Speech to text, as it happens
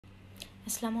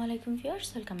আসসালামু আলাইকুম viewers,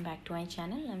 welcome back to my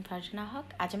channel. আমি ফারজানা হক।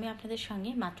 আজ আমি আপনাদের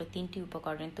সঙ্গে মাত্র 3টি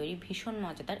উপকরণে তৈরি ভীষণ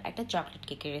মজাদার একটা চকলেট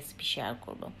কেকের রেসিপি শেয়ার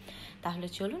করব। তাহলে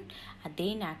চলুন আর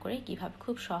দেরি না করে কিভাবে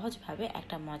খুব সহজভাবে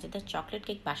একটা মজাদার চকলেট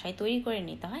কেক বাসায় তৈরি করে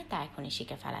নিতে হয় তা এখনই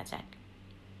শিখে ফেলা যাক।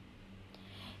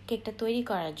 কেকটা তৈরি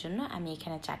করার জন্য আমি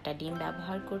এখানে 4টা ডিম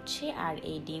ব্যবহার করছি, আর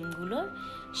এই ডিমগুলোর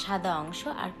সাদা অংশ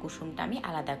আর কুসুমটা আমি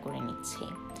আলাদা করে নিচ্ছি।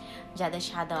 যাদের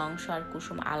সাদা অংশ আর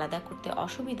কুসুম আলাদা করতে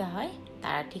অসুবিধা হয়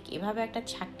তারা ঠিক এভাবে একটা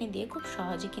ছাঁকনি দিয়ে খুব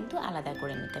সহজে কিন্তু আলাদা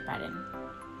করে নিতে পারেন।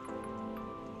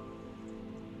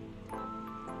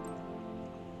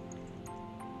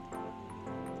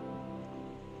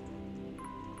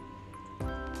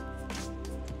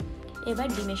 এবার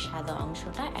ডিমের সাদা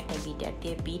অংশটা একটা বিটার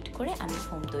দিয়ে বিট করে আমি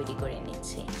ফোম তৈরি করে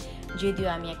নিচ্ছি। যদিও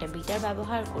আমি একটা বিটার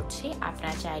ব্যবহার করছি,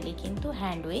 আপনারা চাইলে কিন্তু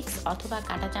হ্যান্ড উইক্স অথবা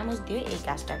কাঁটা চামচ দিয়ে এই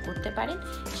কাজটা করতে পারেন,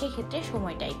 সেক্ষেত্রে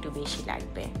সময়টা একটু বেশি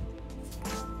লাগবে।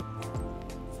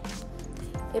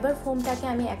 এবার ফোমটাকে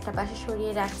আমি একটা পাশে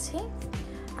সরিয়ে রাখছি,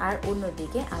 আর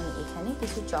অন্যদিকে আমি এখানে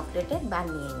কিছু চকলেটের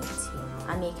বানিয়ে নিচ্ছি।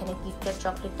 আমি এখানে কিটক্যাট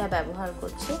চকলেটটা ব্যবহার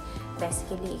করছি।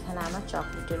 বেসিক্যালি এখানে আমার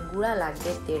চকলেটের গুঁড়া লাগবে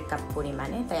 1.5 কাপ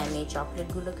পরিমাণে, তাই আমি এই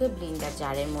চকলেটগুলোকে ব্লেন্ডার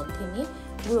জারের মধ্যে নিয়ে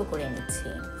গুঁড়ো করে নিচ্ছি।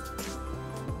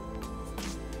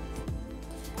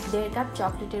 1.5 কাপ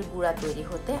চকলেটের গুঁড়া তৈরি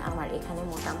হতে আমার এখানে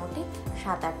মোটামুটি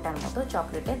 7-8টার মতো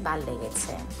চকলেটের বাল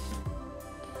লেগেছে।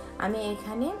 আমি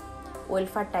এখানে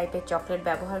ওয়েলফার টাইপের চকলেট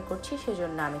ব্যবহার করছি,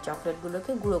 সেজন্য আমি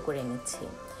চকলেটগুলোকে গুঁড়ো করে নিচ্ছি।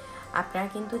 আপনারা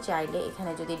কিন্তু চাইলে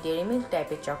এখানে যদি ডেয়ারি মিল্ক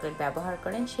টাইপের চকলেট ব্যবহার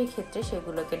করেন সেক্ষেত্রে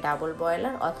সেগুলোকে ডাবল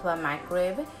বয়লার অথবা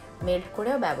মাইক্রোওয়েভে মেল্ট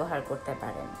করেও ব্যবহার করতে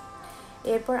পারেন।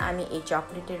 এরপর আমি এই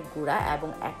চকলেটের গুঁড়া এবং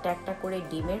একটা একটা করে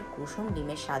ডিমের কুসুম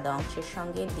ডিমের সাদা অংশের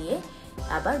সঙ্গে দিয়ে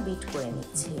আবার বিট করে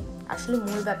নিচ্ছি। আসলে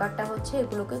মূল ব্যাপারটা হচ্ছে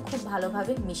এগুলোকে খুব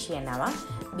ভালোভাবে মিশিয়ে নেওয়া।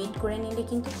 বিট করে নিলে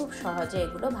কিন্তু খুব সহজে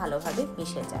এগুলো ভালোভাবে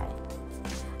মিশে যায়।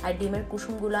 আর ডিমের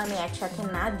কুসুমগুলো আমি একসাথে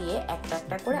না দিয়ে একটা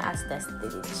একটা করে আস্তে আস্তে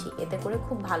দিচ্ছি, এতে করে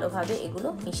খুব ভালোভাবে এগুলো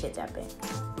মিশে যাবে।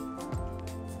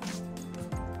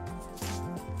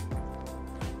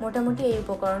 মোটামুটি এই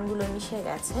উপকরণগুলো মিশে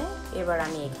গেছে। এবার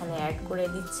আমি এখানে অ্যাড করে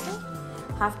দিচ্ছি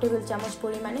 1/2 টেবিল চামচ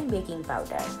পরিমাণে বেকিং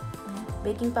পাউডার।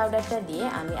 বেকিং পাউডারটা দিয়ে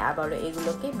আমি আবারও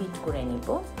এগুলোকে বিট করে নিব,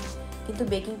 কিন্তু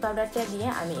বেকিং পাউডারটা দিয়ে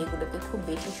আমি এগুলোকে খুব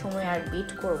বেশি সময় আর বিট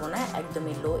করব না,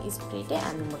 একদমই লো স্পিডে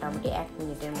আমি মোটামুটি 1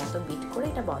 মিনিটের মতো বিট করে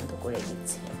এটা বন্ধ করে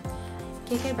দিচ্ছি।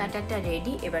 কেকের ব্যাটারটা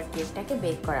রেডি। এবার কেকটাকে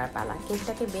বেক করার পালা।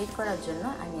 কেকটাকে বেক করার জন্য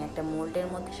আমি একটা মোল্ডের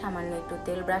মধ্যে সামান্য একটু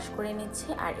তেল ব্রাশ করে নিচ্ছি,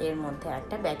 আর এর মধ্যে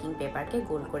একটা বেকিং পেপারকে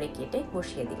গোল করে কেটে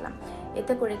বসিয়ে দিলাম।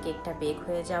 এতে করে কেকটা বেক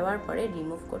হয়ে যাওয়ার পরে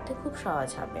রিমুভ করতে খুব সহজ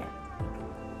হবে।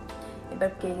 এবার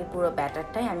কেকের পুরো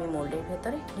ব্যাটারটাই আমি মোল্ডের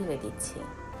ভেতরে ঢেলে দিচ্ছি।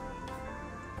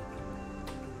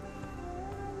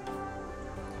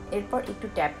 এরপর একটু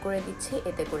ট্যাপ করে দিচ্ছি,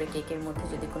 এতে করে কেকের মধ্যে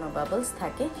যদি কোনো বাবলস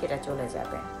থাকে সেটা চলে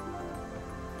যাবে।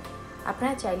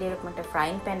 আপনারা চাইলে এরকম একটা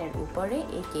ফ্রাইং প্যানের উপরে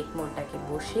এই কেক মোল্ডটাকে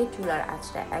বসিয়ে চুলার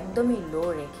আঁচটা একদমই লো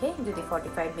রেখে যদি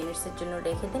 45 মিনিটসের জন্য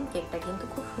রেখে দেন, কেকটা কিন্তু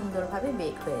খুব সুন্দরভাবে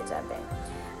বেক হয়ে যাবে।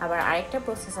 আবার আরেকটা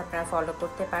প্রসেস আপনারা ফলো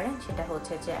করতে পারেন, সেটা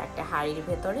হচ্ছে যে একটা হাঁড়ির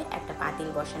ভেতরে একটা পাতিল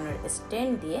বসানোর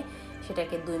স্ট্যান্ড দিয়ে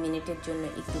সেটাকে 2 মিনিটের জন্য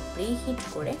একটু প্রিহিট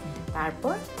করে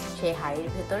তারপর সেই হাঁড়ির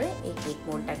ভেতরে এই কেক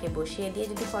মোল্ডটাকে বসিয়ে দিয়ে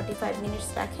যদি 45 মিনিটস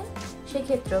রাখেন,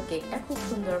 সেক্ষেত্রেও কেকটা খুব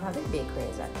সুন্দরভাবে বেক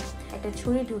হয়ে যাবে। একটা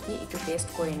ছুরি ঢুকিয়ে একটু টেস্ট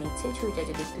করে নিচ্ছে, ছুরিটা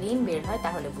যদি ক্লিন বের হয়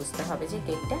তাহলে বুঝতে হবে যে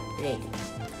কেকটা রেডি।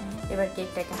 এবার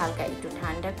কেকটাকে হালকা একটু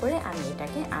ঠান্ডা করে আমি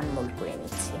এটাকে আনমোল্ড করে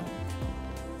নিচ্ছি।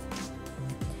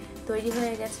 তৈরি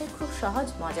হয়ে গেছে খুব সহজ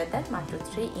মজাদার মাত্র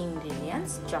 3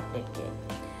 ইনগ্রিডিয়েন্টস চকলেট কেক।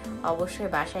 অবশ্যই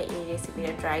বাসায় এই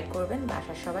রেসিপিটা ট্রাই করবেন,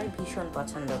 বাসার সবাই ভীষণ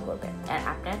পছন্দ করবেন। আর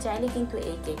আপনারা চাইলে কিন্তু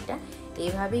এই কেকটা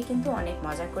এইভাবেই কিন্তু অনেক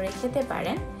মজা করে খেতে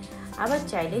পারেন, আবার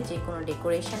চাইলে যে কোনো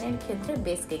ডেকোরেশনের ক্ষেত্রে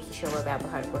বেস কেক হিসেবে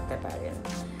ব্যবহার করতে পারেন।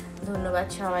 ধন্যবাদ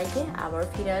সবাইকে। আবার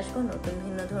ফিরে আসবো নতুন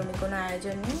ভিন্ন ধর্মী কোনো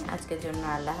আয়োজন নিয়ে। আজকের জন্য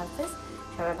আল্লাহ হাফেজ।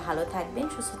 সবাই ভালো থাকবেন,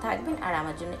 সুস্থ থাকবেন, আর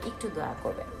আমার জন্য একটু দোয়া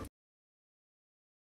করবেন।